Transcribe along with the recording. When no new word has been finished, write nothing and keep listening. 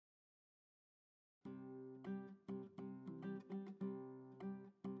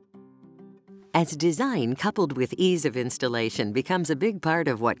As design coupled with ease of installation becomes a big part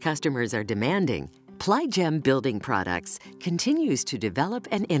of what customers are demanding, Ply Gem Building Products continues to develop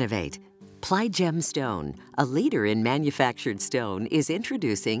and innovate. Ply Gem Stone, a leader in manufactured stone, is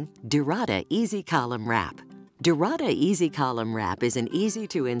introducing Durata Easy Column Wrap. Durata Easy Column Wrap is an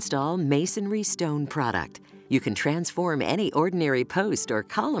easy-to-install masonry stone product. You can transform any ordinary post or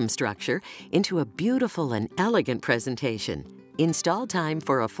column structure into a beautiful and elegant presentation. Install time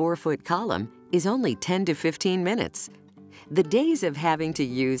for a 4-foot column is only 10 to 15 minutes. The days of having to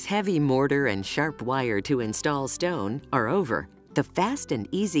use heavy mortar and sharp wire to install stone are over. The fast and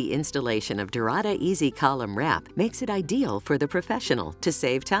easy installation of Durata Easy Column Wrap makes it ideal for the professional to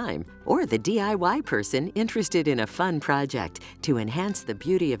save time or the DIY person interested in a fun project to enhance the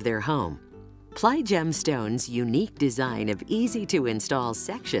beauty of their home. Ply Gem Stone's unique design of easy-to-install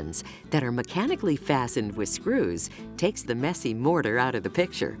sections that are mechanically fastened with screws takes the messy mortar out of the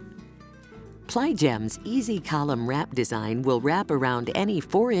picture. Ply Gem's Easy Column Wrap design will wrap around any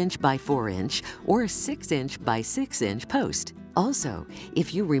 4-inch by 4-inch or 6-inch by 6-inch post. Also,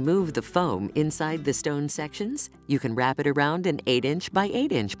 if you remove the foam inside the stone sections, you can wrap it around an 8-inch by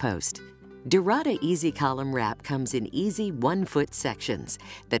 8-inch post. Durata Easy Column Wrap comes in easy 1-foot sections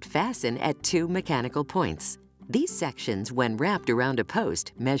that fasten at 2 mechanical points. These sections, when wrapped around a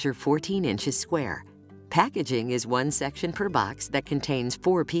post, measure 14 inches square. Packaging is 1 section per box that contains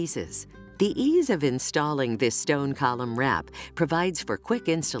 4 pieces. The ease of installing this stone column wrap provides for quick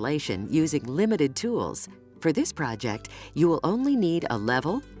installation using limited tools. For this project, you will only need a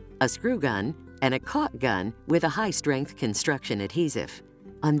level, a screw gun, and a caulk gun with a high-strength construction adhesive.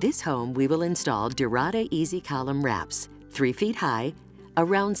 On this home, we will install Durata Easy Column Wraps, 3 feet high,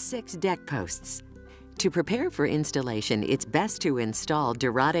 around 6 deck posts. To prepare for installation, it's best to install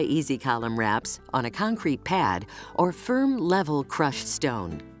Durata Easy Column Wraps on a concrete pad or firm, level crushed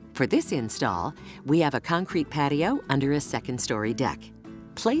stone. For this install, we have a concrete patio under a 2nd-story deck.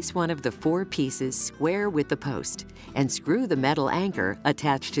 Place one of the 4 pieces square with the post and screw the metal anchor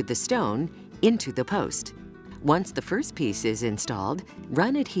attached to the stone into the post. Once the first piece is installed,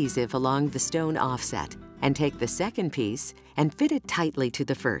 run adhesive along the stone offset and take the second piece and fit it tightly to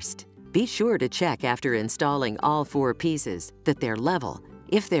the first. Be sure to check after installing all 4 pieces that they're level.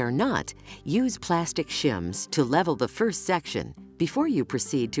 If they're not, use plastic shims to level the first section before you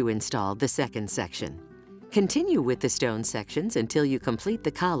proceed to install the second section. Continue with the stone sections until you complete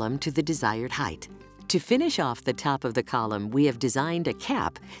the column to the desired height. To finish off the top of the column, we have designed a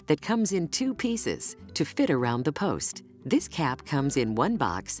cap that comes in 2 pieces to fit around the post. This cap comes in 1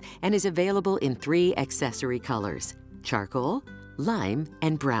 box and is available in 3 accessory colors: charcoal, lime,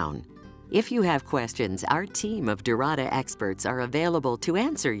 and brown. If you have questions, our team of Durata experts are available to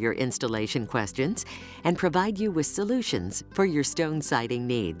answer your installation questions and provide you with solutions for your stone siding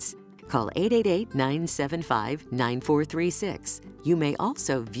needs. Call 888-975-9436. You may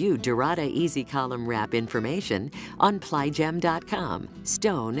also view Durata Easy Column Wrap information on plygem.com,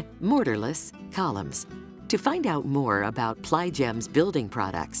 stone, mortarless columns. To find out more about Ply Gem's building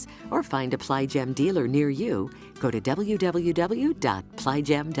products or find a Ply Gem dealer near you, go to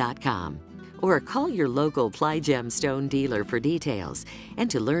www.plygem.com or call your local Ply Gem Stone dealer for details and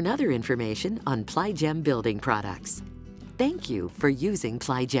to learn other information on Ply Gem building products. Thank you for using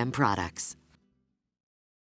Ply Gem products.